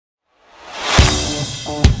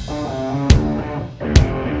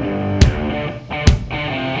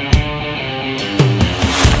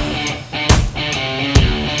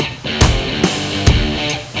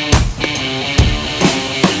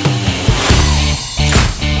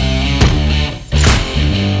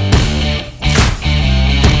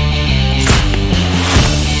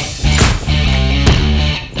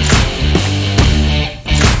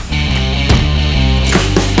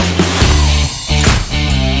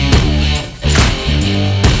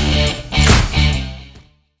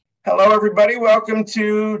Hello, everybody. Welcome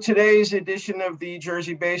to today's edition of the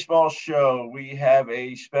Jersey Baseball Show. We have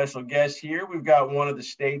a special guest here. We've got one of the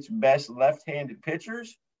state's best left-handed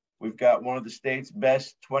pitchers. We've got one of the state's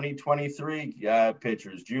best 2023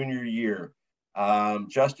 pitchers, junior year.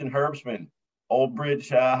 Justin Herbstman, Old Bridge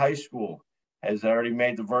High School, has already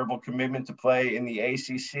made the verbal commitment to play in the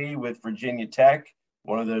ACC with Virginia Tech,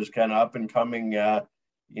 one of those kind of up-and-coming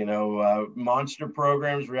monster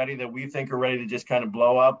programs ready that we think are ready to just kind of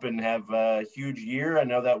blow up and have a huge year. I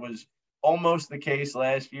know that was almost the case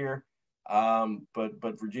last year, but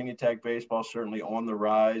Virginia Tech baseball certainly on the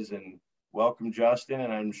rise. And welcome, Justin,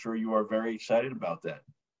 and I'm sure you are very excited about that.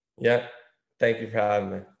 Yeah, thank you for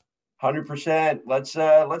having me. 100%.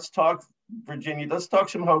 Let's talk Virginia. Let's talk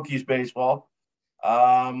some Hokies baseball.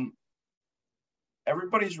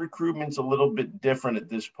 Everybody's recruitment's a little bit different at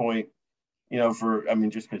this point.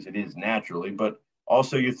 Just because it is naturally, but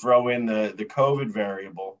also you throw in the COVID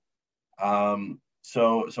variable.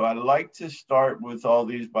 So I'd like to start with all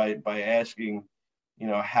these by asking,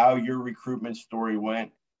 how your recruitment story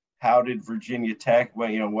went. How did Virginia Tech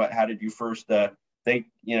how did you first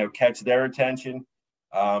catch their attention?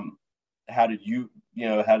 How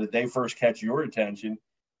did they first catch your attention?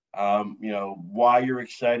 Why you're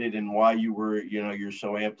excited and why you were, you're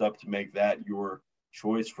so amped up to make that your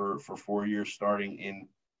choice for 4 years starting in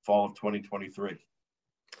fall of 2023.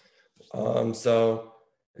 So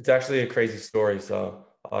it's actually a crazy story. So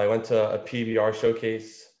I went to a PBR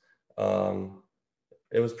showcase.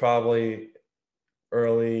 It was probably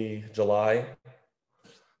early July.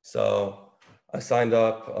 So I signed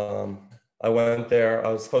up. I went there.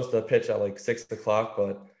 I was supposed to pitch at like 6 o'clock,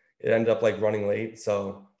 but it ended up like running late.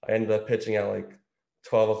 So I ended up pitching at like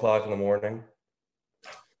 12 o'clock in the morning.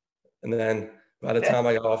 And then by the time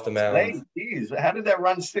I got off the mound, late. Geez, how did that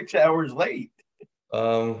run 6 hours late?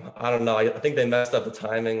 I don't know. I think they messed up the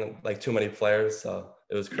timing, like too many players, so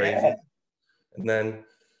it was crazy. Yeah. And then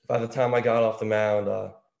by the time I got off the mound,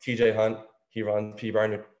 TJ Hunt, he runs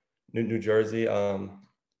PBR New Jersey.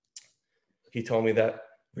 He told me that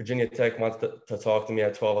Virginia Tech wants to talk to me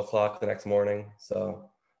at 12 o'clock the next morning. So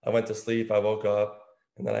I went to sleep. I woke up,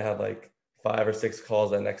 and then I had like 5 or 6 calls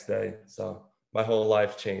that next day. So my whole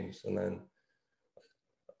life changed, and then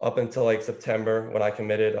up until like September when I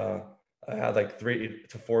committed, I had like 3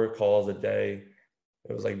 to 4 calls a day.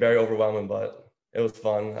 It was like very overwhelming, but it was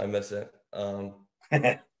fun. I miss it. So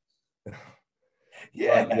when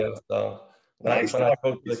I spoke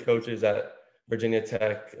to the coaches at Virginia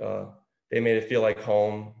Tech, they made it feel like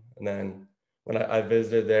home. And then when I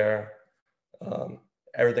visited there,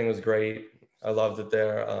 everything was great. I loved it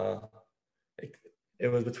there. It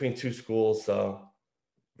was between 2 schools, so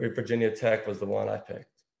Virginia Tech was the one I picked.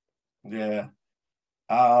 Yeah.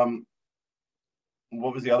 What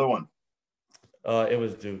was the other one? It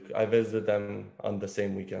was Duke. I visited them on the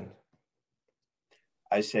same weekend.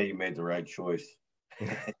 I say you made the right choice.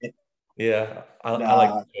 Yeah, I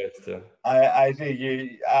like the choice too. I think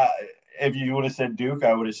you. If you would have said Duke,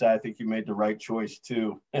 I would have said I think you made the right choice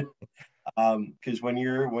too. Because when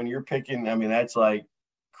you're picking, that's like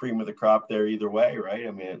cream of the crop there either way,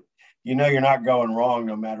 right? You're not going wrong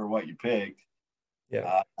no matter what you picked.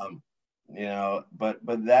 Yeah.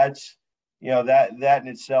 But that's, that in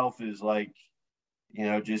itself is like,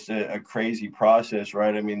 just a crazy process,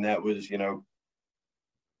 right? That was,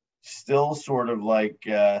 still sort of like,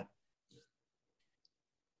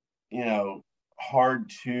 hard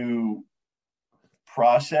to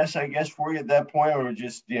process, I guess, for you at that point, or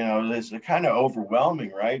just, it's kind of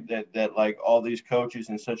overwhelming, right? That like all these coaches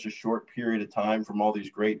in such a short period of time from all these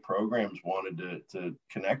great programs wanted to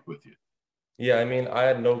connect with you. Yeah, I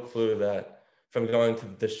had no clue that from going to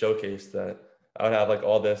this showcase that I would have like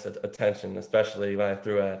all this attention, especially when I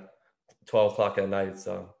threw at 12 o'clock at night.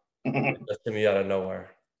 So it just hit me out of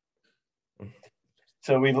nowhere.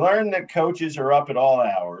 So we learned that coaches are up at all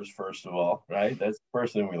hours, first of all, right? That's the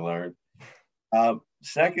first thing we learned.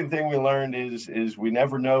 Second thing we learned is we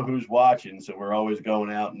never know who's watching, so we're always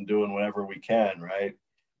going out and doing whatever we can, right?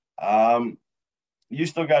 You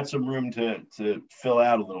still got some room to fill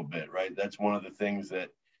out a little bit, right? That's one of the things that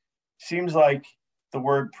seems like the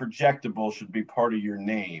word projectable should be part of your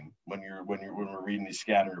name when we're reading these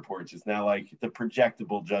scouting reports. It's now like the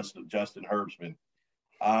projectable Justin Herbstman.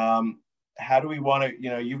 How do we want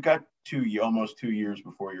to? You've got almost 2 years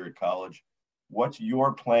before you're at college. What's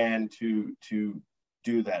your plan to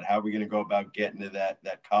do that? How are we going to go about getting to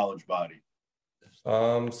that college body?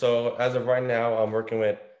 So as of right now, I'm working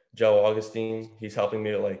with Joe Augustine. He's helping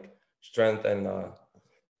me with like strength and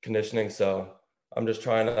conditioning. So I'm just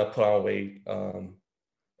trying to put on weight.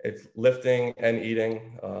 It's lifting and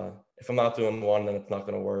eating. if I'm not doing one, then it's not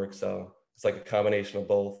going to work. So it's like a combination of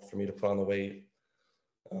both for me to put on the weight.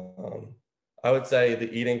 I would say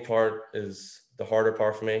the eating part is the harder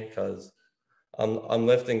part for me because I'm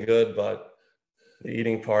lifting good, but the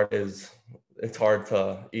eating part it's hard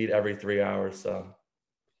to eat every 3 hours. So,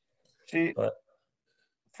 See, but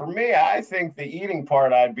for me, I think the eating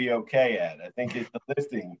part I'd be okay at. I think the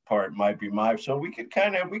lifting part might be so we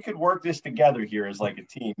could work this together here as like a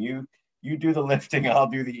team. You do the lifting, I'll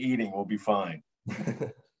do the eating. We'll be fine.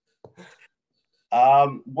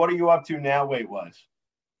 What are you up to now, weight-wise?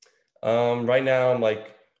 Right now I'm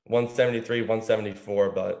like 173, 174,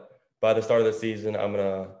 but by the start of the season, I'm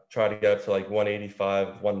gonna try to get up to like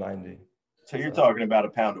 185, 190. So you're talking about a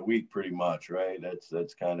pound a week, pretty much, right?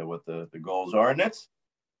 That's kind of what the goals are, and that's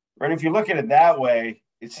right. If you look at it that way,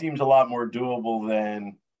 it seems a lot more doable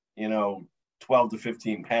than 12 to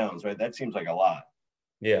 15 pounds, right? That seems like a lot.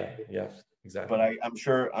 Yeah, exactly. But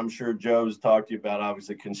I'm sure Joe's talked to you about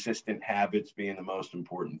obviously consistent habits being the most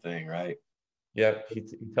important thing, right? Yeah, he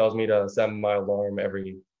tells me to set my alarm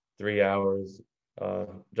every 3 hours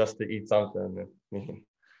just to eat something. I mean,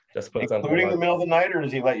 just put something in Including my the middle of the night, or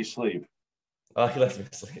does he let you sleep? he lets me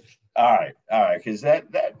sleep. All right, because that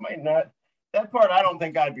might not that part I don't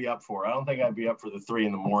think I'd be up for. I don't think I'd be up for the 3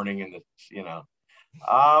 a.m. and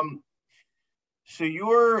Um, so you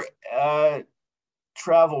were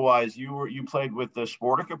travel wise, you played with the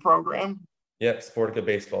Sportica program? Yeah, Sportica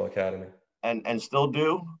Baseball Academy. And still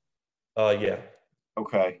do? Yeah.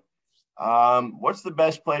 Okay. What's the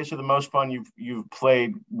best place or the most fun you've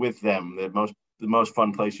played with them? The most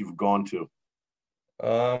fun place you've gone to?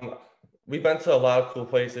 We've been to a lot of cool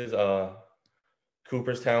places.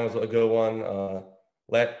 Cooperstown was a good one.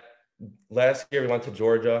 Last year we went to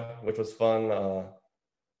Georgia, which was fun.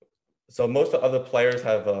 So most of the other players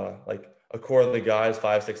have like a core of the guys,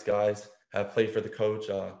 5, 6 guys, have played for the coach,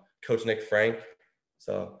 Coach Nick Frank.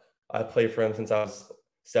 So I played for him since I was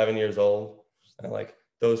 7 years old, and like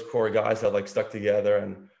those core guys have like stuck together,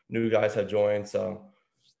 and new guys have joined. So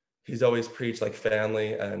he's always preached like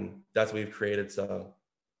family, and that's what we've created. So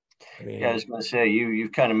I mean, Yeah, I was going to say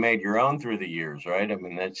you've kind of made your own through the years, right? I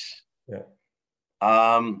mean, that's yeah.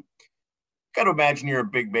 Got to imagine you're a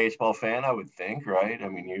big baseball fan, I would think, right? I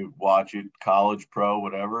mean, you watch it, college, pro,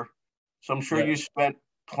 whatever. So I'm sure Yeah. you spent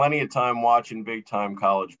plenty of time watching big time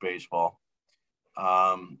college baseball.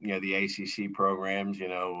 The ACC programs,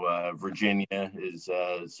 Virginia is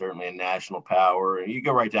certainly a national power. And you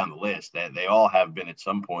go right down the list that they all have been at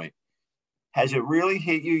some point. Has it really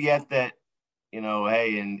hit you yet that,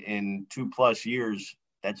 hey, in 2+ years,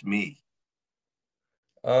 that's me?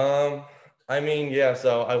 I mean, yeah.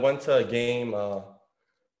 So I went to a game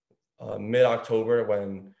mid-October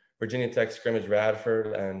when Virginia Tech scrimmaged Radford,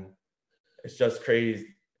 and it's just crazy.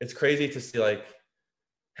 It's crazy to see like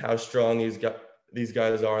how strong these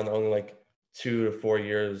guys are, and they're only like 2 to 4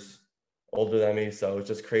 years older than me. So it's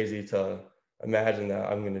just crazy to imagine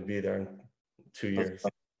that I'm going to be there in 2 years.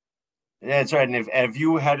 Yeah, that's right. And if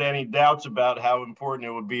you had any doubts about how important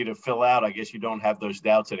it would be to fill out, I guess you don't have those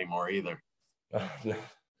doubts anymore either.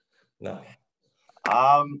 No.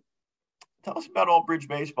 Tell us about Old Bridge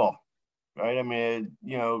baseball, right? I mean,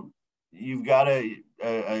 you've got a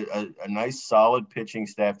nice solid pitching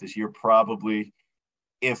staff this year. Probably,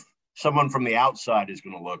 if someone from the outside is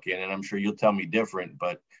going to look in, and I'm sure you'll tell me different,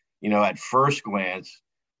 but at first glance,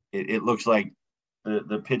 it looks like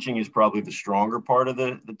the pitching is probably the stronger part of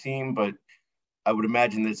the team, but I would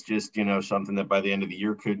imagine that's just something that by the end of the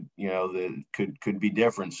year could be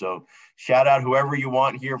different. So shout out whoever you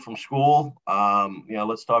want here from school.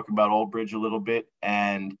 Let's talk about Old Bridge a little bit.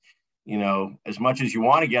 And as much as you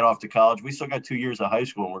want to get off to college, we still got 2 years of high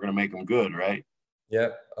school, and we're going to make them good, right?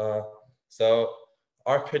 Yep. So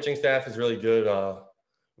our pitching staff is really good.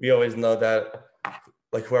 We always know that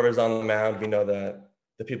like whoever's on the mound, we know that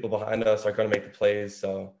the people behind us are going to make the plays.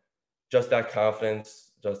 So just that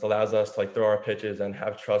confidence just allows us to like throw our pitches and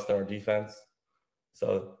have trust in our defense.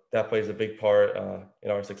 So that plays a big part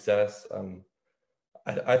in our success.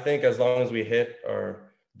 I think as long as we hit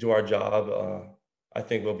or do our job, I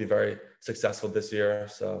think we'll be very successful this year.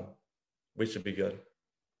 So we should be good.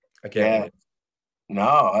 I can't wait.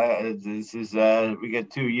 No, this is we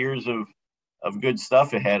get 2 years of good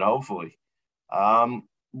stuff ahead, hopefully.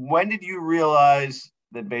 When did you realize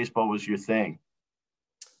that baseball was your thing?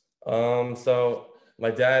 So my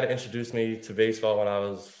dad introduced me to baseball when I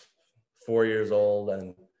was 4 years old,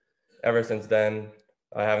 and ever since then,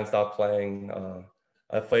 I haven't stopped playing.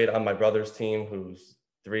 I played on my brother's team, who's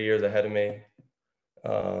 3 years ahead of me.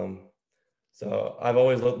 So I've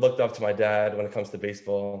always looked up to my dad when it comes to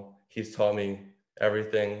baseball. He's taught me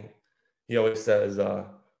everything. He always says,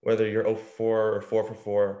 whether you're 0 for 4 or 4 for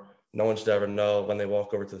 4, no one should ever know when they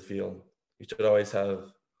walk over to the field. You should always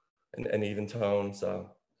have an even tone. So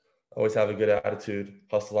always have a good attitude,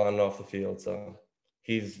 hustle on and off the field. So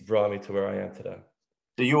he's brought me to where I am today.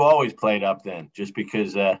 So you always played up then, just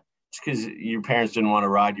because your parents didn't want to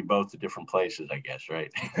ride you both to different places, I guess,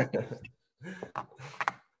 right?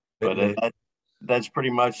 But that's pretty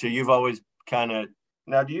much. So you've always kind of.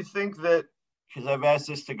 Now, do you think that? Because I've asked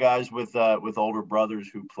this to guys with older brothers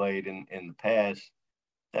who played in the past,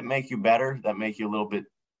 that make you better, that make you a little bit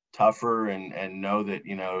tougher, and know that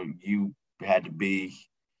you had to be.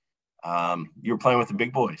 You were playing with the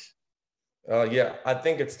big boys. Yeah, I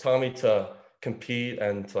think it's taught me to compete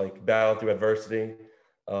and to like battle through adversity.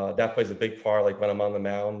 That plays a big part, like when I'm on the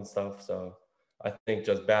mound and stuff. So I think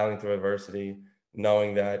just battling through adversity,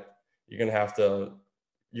 knowing that you're gonna have to,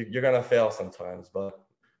 you're gonna fail sometimes, but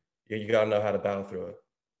you gotta know how to battle through it.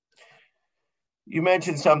 You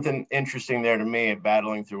mentioned something interesting there to me,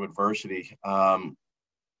 battling through adversity.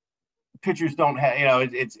 Pitchers don't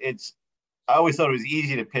have, it's. I always thought it was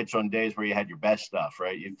easy to pitch on days where you had your best stuff,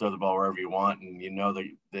 right? You throw the ball wherever you want, and you know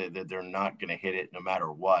that they're not going to hit it no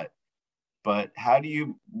matter what. But how do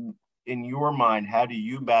you, in your mind, how do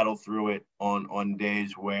you battle through it on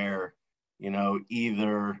days where,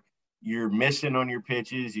 either you're missing on your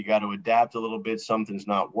pitches, you got to adapt a little bit, something's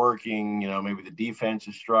not working, maybe the defense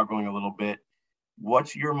is struggling a little bit.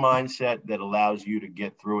 What's your mindset that allows you to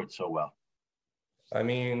get through it so well? I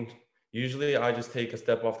mean, usually I just take a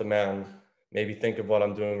step off the mound, maybe think of what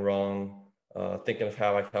I'm doing wrong, thinking of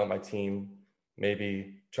how I can help my team,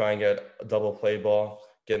 maybe try and get a double play ball,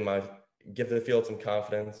 give the field some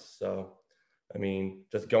confidence. So, I mean,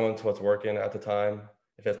 just going to what's working at the time.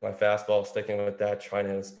 If it's my fastball, sticking with that, trying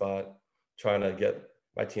to hit a spot, trying to get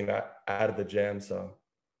my team out of the jam. So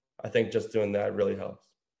I think just doing that really helps.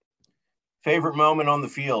 Favorite moment on the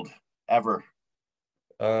field ever?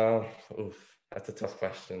 That's a tough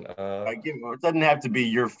question. It doesn't have to be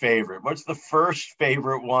your favorite. What's the first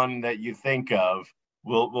favorite one that you think of?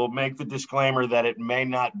 We'll make the disclaimer that it may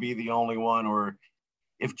not be the only one, or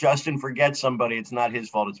if Justin forgets somebody, it's not his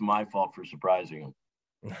fault. It's my fault for surprising him.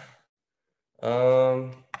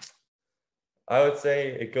 I would say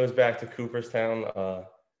it goes back to Cooperstown.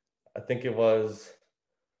 I think it was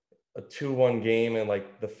a 2-1 game in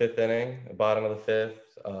like the 5th inning, bottom of the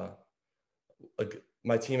 5th.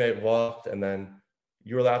 My teammate walked, and then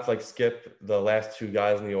you were allowed to like skip the last 2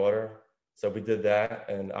 guys in the order. So we did that,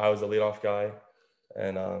 and I was the leadoff guy,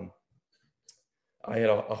 and I hit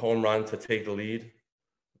a home run to take the lead.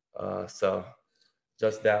 So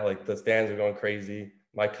just that, like the stands were going crazy.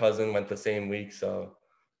 My cousin went the same week, so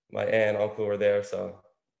my aunt and uncle were there. So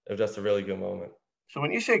it was just a really good moment. So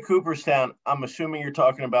when you say Cooperstown, I'm assuming you're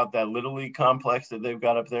talking about that Little League complex that they've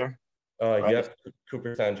got up there? Right? Yep,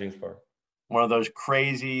 Cooperstown James Park. One of those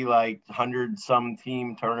crazy, like 100-some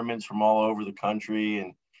team tournaments from all over the country.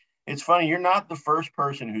 And it's funny, you're not the first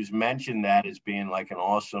person who's mentioned that as being like an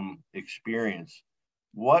awesome experience.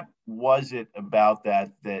 What was it about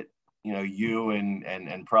that you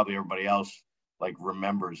and probably everybody else like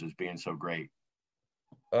remembers as being so great?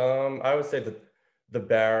 I would say the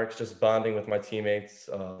barracks, just bonding with my teammates,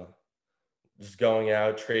 just going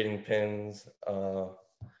out, trading pins,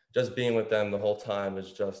 just being with them the whole time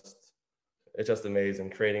is it's just amazing.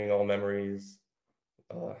 Creating all memories.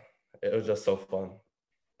 It was just so fun.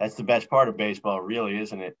 That's the best part of baseball, really,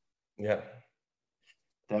 isn't it? Yeah.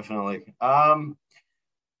 Definitely.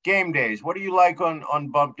 Game days. What do you like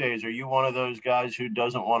on bump days? Are you one of those guys who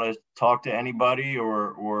doesn't want to talk to anybody,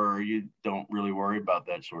 or you don't really worry about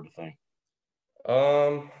that sort of thing?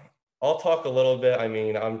 I'll talk a little bit. I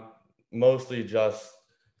mean, I'm mostly just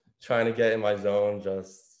trying to get in my zone,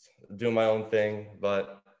 just do my own thing,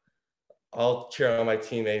 but I'll cheer on my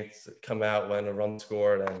teammates come out when a run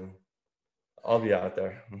scored, and I'll be out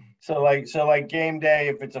there. So like game day,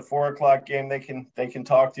 if it's a 4:00 game, they can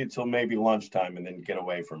talk to you till maybe lunchtime and then get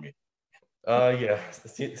away from you. Yeah,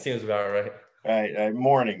 seems about right. Right,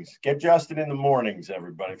 mornings. Get Justin in the mornings,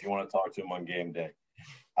 everybody, if you want to talk to him on game day.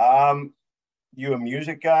 You a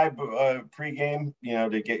music guy pregame,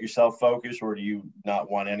 to get yourself focused, or do you not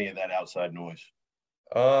want any of that outside noise?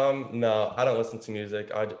 No, I don't listen to music.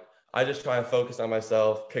 I just try and focus on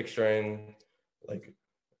myself, picturing like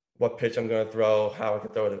what pitch I'm going to throw, how I can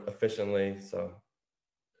throw it efficiently. So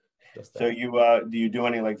just that. So do you do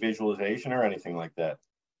any like visualization or anything like that?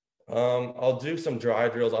 I'll do some dry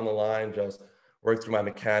drills on the line, just work through my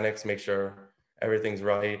mechanics, make sure everything's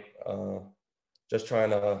right. Just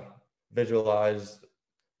trying to visualize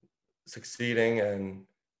succeeding and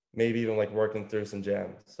maybe even like working through some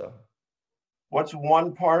jams. So what's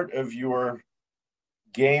one part of your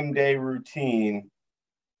game day routine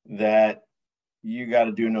that you got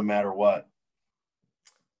to do no matter what?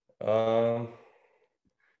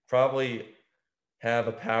 Probably have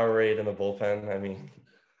a Powerade in the bullpen. I mean,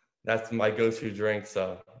 that's my go-to drink,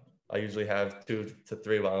 so I usually have 2 to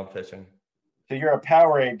 3 while I'm pitching. So you're a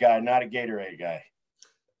Powerade guy, not a Gatorade guy.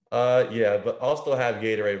 Yeah, but I'll still have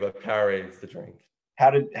Gatorade, but Powerade's the drink. How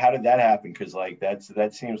did that happen? Because like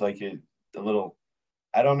that seems like a little.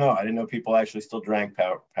 I don't know. I didn't know people actually still drank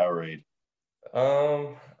Powerade.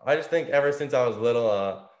 I just think ever since I was little,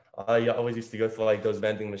 I always used to go to like those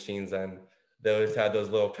vending machines, and they always had those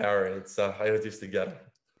little Powerades, so I always used to get them.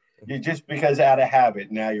 You just because out of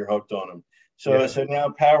habit, now you're hooked on them. So now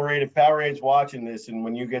Powerade, if Powerade's watching this, and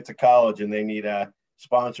when you get to college and they need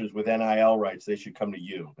sponsors with NIL rights, they should come to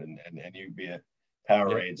you and you'd be a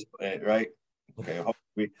Powerade, right? Okay.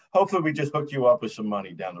 Hopefully we just hooked you up with some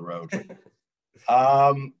money down the road.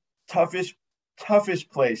 Toughest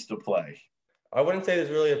place to play. I wouldn't say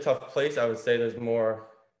there's really a tough place. I would say there's more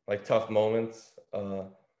like tough moments,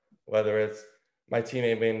 whether it's my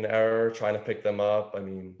teammate made an error trying to pick them up. I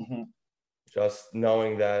mean, just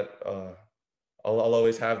knowing that I'll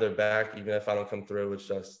always have their back, even if I don't come through. It's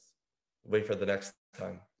just wait for the next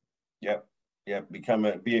time. Yep. Be a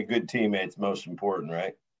good teammate. It's most important,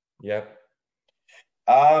 right? Yep.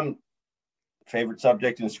 Favorite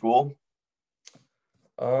subject in school?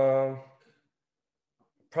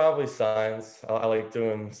 Probably science. I like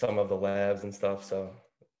doing some of the labs and stuff, so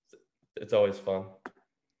it's always fun.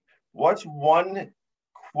 What's one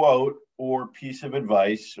quote or piece of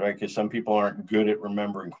advice, right? Because some people aren't good at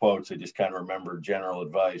remembering quotes. They just kind of remember general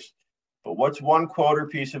advice. But what's one quote or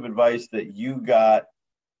piece of advice that you got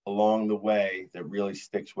along the way that really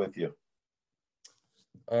sticks with you?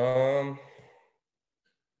 I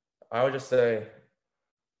would just say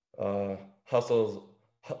hustle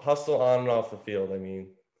on and off the field. I mean,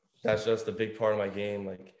 that's just a big part of my game.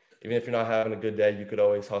 Like, even if you're not having a good day, you could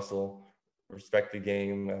always hustle, respect the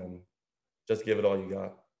game, and just give it all you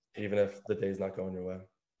got, even if the day's not going your way.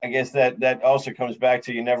 I guess that also comes back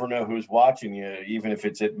to you never know who's watching you, even if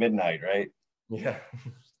it's at midnight, right? Yeah.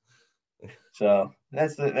 So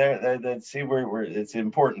that's see where it's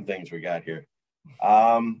important things we got here.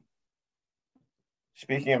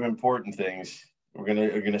 Speaking of important things,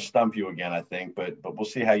 we're gonna stump you again, I think, but we'll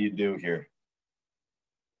see how you do here.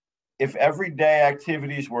 If everyday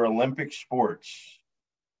activities were Olympic sports,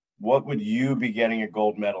 what would you be getting a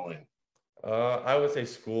gold medal in? I would say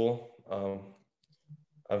school.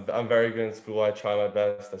 I'm very good in school. I try my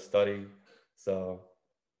best to study. So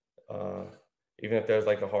even if there's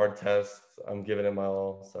like a hard test, I'm giving it my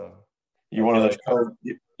all. So you one of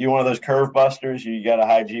those curve busters. You got a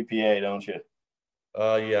high GPA, don't you?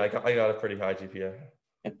 Yeah, I got a pretty high GPA.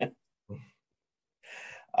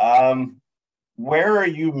 Where are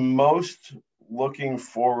you most looking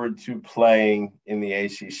forward to playing in the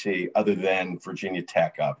ACC, other than Virginia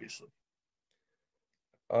Tech, obviously?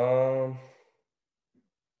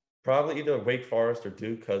 Probably either Wake Forest or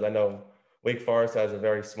Duke, because I know Wake Forest has a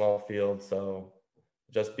very small field, so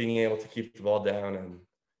just being able to keep the ball down and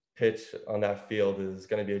pitch on that field is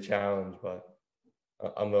going to be a challenge, but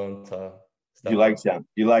I'm willing to. You like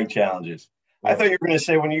challenges. Yeah. I thought you were going to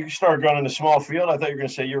say when you started going in the small field, I thought you were going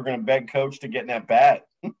to say you were going to beg coach to get in that bat.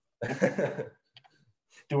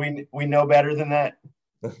 Do we know better than that?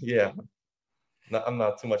 Yeah. No, I'm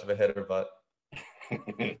not too much of a hitter, but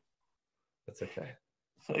that's okay.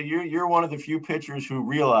 So you're one of the few pitchers who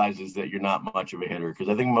realizes that you're not much of a hitter, because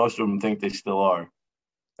I think most of them think they still are.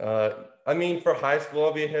 I mean, for high school,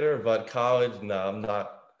 I'll be a hitter, but college, no,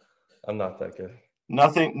 I'm not that good.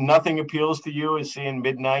 Nothing appeals to you as seeing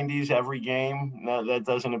mid-90s every game. No, that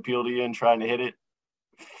doesn't appeal to you and trying to hit it.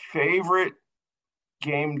 Favorite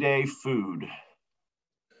game day food?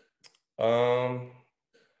 I'd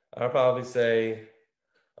probably say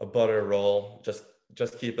a butter roll.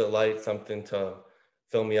 Just keep it light, something to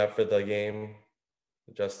fill me up for the game.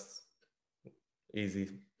 Just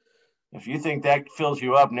easy. If you think that fills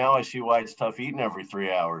you up, now I see why it's tough eating every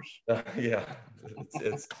 3 hours. Yeah,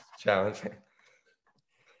 it's challenging.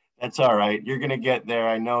 That's all right. You're going to get there.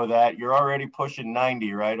 I know that. You're already pushing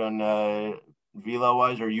 90, right, on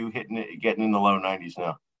velo-wise, or are you getting in the low 90s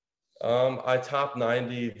now? I topped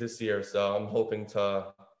 90 this year, so I'm hoping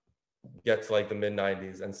to get to like the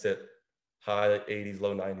mid-90s and sit high 80s,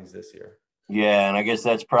 low 90s this year. Yeah, and I guess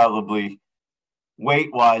that's probably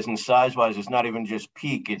weight-wise and size-wise. It's not even just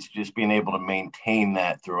peak. It's just being able to maintain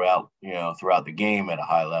that throughout the game at a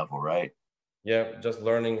high level, right? Yeah, just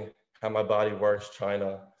learning how my body works, trying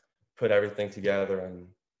to put everything together and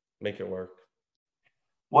make it work.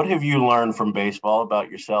 What have you learned from baseball about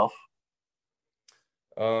yourself?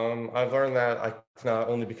 I've learned that I can not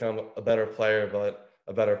only become a better player, but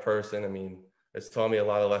a better person. I mean, it's taught me a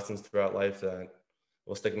lot of lessons throughout life that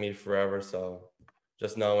will stick with me forever. So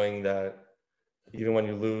just knowing that even when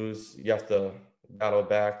you lose, you have to battle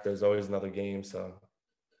back. There's always another game. So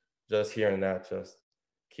just hearing that just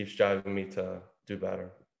keeps driving me to do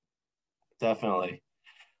better. Definitely.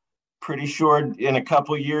 Pretty sure in a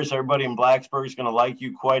couple of years, everybody in Blacksburg is going to like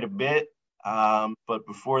you quite a bit. But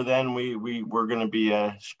before then, we're going to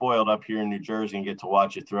be spoiled up here in New Jersey and get to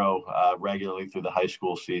watch you throw regularly through the high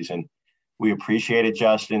school season. We appreciate it,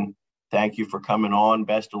 Justin. Thank you for coming on.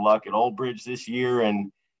 Best of luck at Old Bridge this year,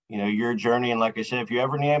 and your journey. And like I said, if you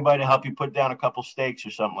ever need anybody to help you put down a couple stakes or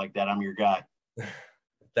something like that, I'm your guy.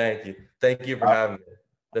 Thank you. Thank you for having me.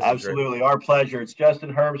 This was great. Absolutely, our pleasure. It's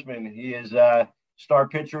Justin Herbstman. He is star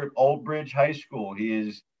pitcher at Old Bridge High School. He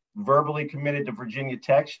is verbally committed to Virginia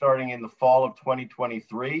Tech starting in the fall of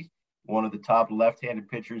 2023. One of the top left-handed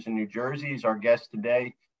pitchers in New Jersey. He's our guest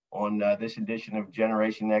today on this edition of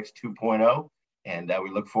Generation X 2.0, and we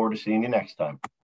look forward to seeing you next time.